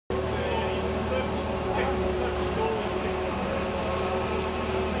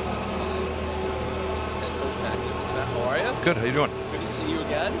Good. How you doing? Good to see you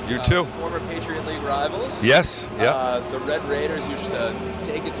again. You too. Former Patriot League rivals. Yes. Yeah. The Red Raiders used to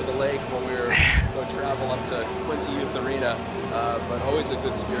take it to the lake when we were going to travel up to Quincy Youth Arena, but always a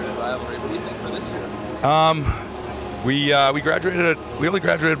good spirited rivalry. What do you think for this year? We graduated. We only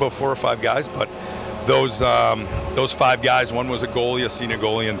graduated about 4 or 5 guys, but those 5 guys, one was a goalie, a senior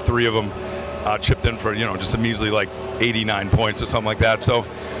goalie, and 3 of them chipped in for just a measly like 89 points or something like that. So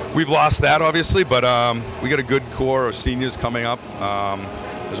we've lost that obviously, but we got a good core of seniors coming up.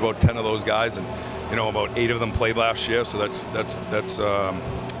 There's about 10 of those guys, and about 8 of them played last year. So that's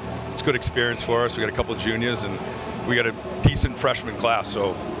it's good experience for us. We got a couple of juniors, and we got a decent freshman class.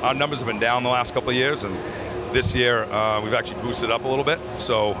 So our numbers have been down the last couple of years, and this year we've actually boosted up a little bit.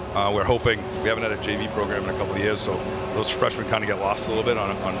 So we're hoping, we haven't had a JV program in a couple of years, so those freshmen kind of get lost a little bit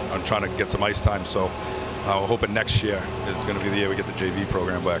on trying to get some ice time. So we're hoping next year is going to be the year we get the JV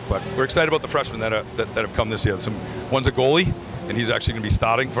program back. But we're excited about the freshmen that have come this year. One's a goalie, and he's actually going to be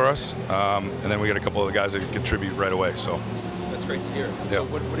starting for us. And then we got a couple of the guys that can contribute right away. So that's great to hear. Yeah. So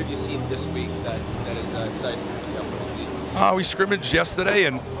what have you seen this week that is exciting for you? We scrimmaged yesterday,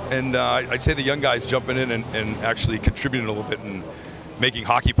 and I'd say the young guys jumping in and actually contributing a little bit and making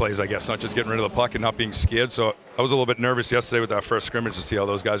hockey plays, I guess, not just getting rid of the puck and not being scared. So I was a little bit nervous yesterday with our first scrimmage to see how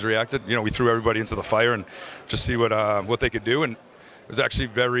those guys reacted. We threw everybody into the fire and just see what they could do, and I was actually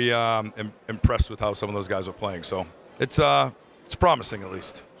very impressed with how some of those guys were playing. So it's promising, at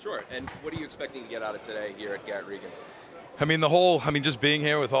least. Sure. And what are you expecting to get out of today here at Garret Reagan? Just being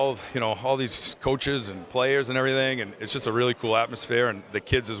here with all these coaches and players and everything, and it's just a really cool atmosphere, and the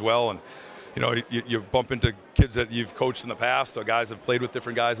kids as well. And you bump into kids that you've coached in the past, or guys that have played with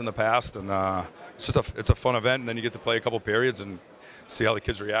different guys in the past, and it's a fun event. And then you get to play a couple periods and see how the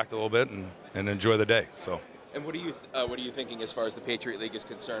kids react a little bit and enjoy the day. So. And what are you thinking as far as the Patriot League is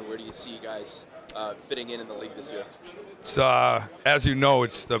concerned? Where do you see you guys fitting in the league this year? It's as you know,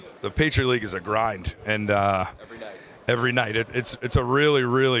 it's the Patriot League is a grind, and every night. It's a really,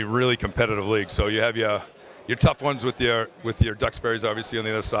 really, really competitive league. So you have your tough ones with your Duxbury's obviously on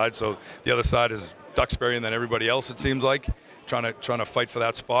the other side. So the other side is Duxbury and then everybody else, it seems like, trying to fight for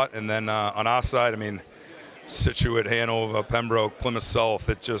that spot. And then on our side, Situate, Hanover, Pembroke, Plymouth South,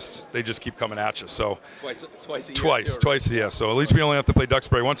 they just keep coming at you. So twice a year. Twice a year. So at least we only have to play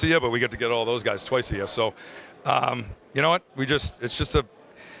Duxbury once a year, but we get to get all those guys twice a year. So you know what?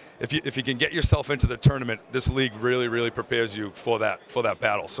 If you can get yourself into the tournament, this league really, really prepares you for that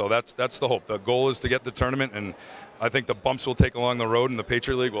battle. So that's the hope. The goal is to get the tournament, and I think the bumps we'll take along the road in the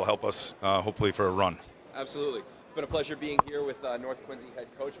Patriot League will help us hopefully for a run. Absolutely. It's been a pleasure being here with North Quincy head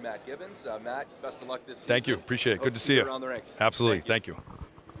coach Matt Gibbons. Matt, best of luck this season. Thank you. Appreciate it. Good to see you. Around the ranks. Absolutely. Thank you.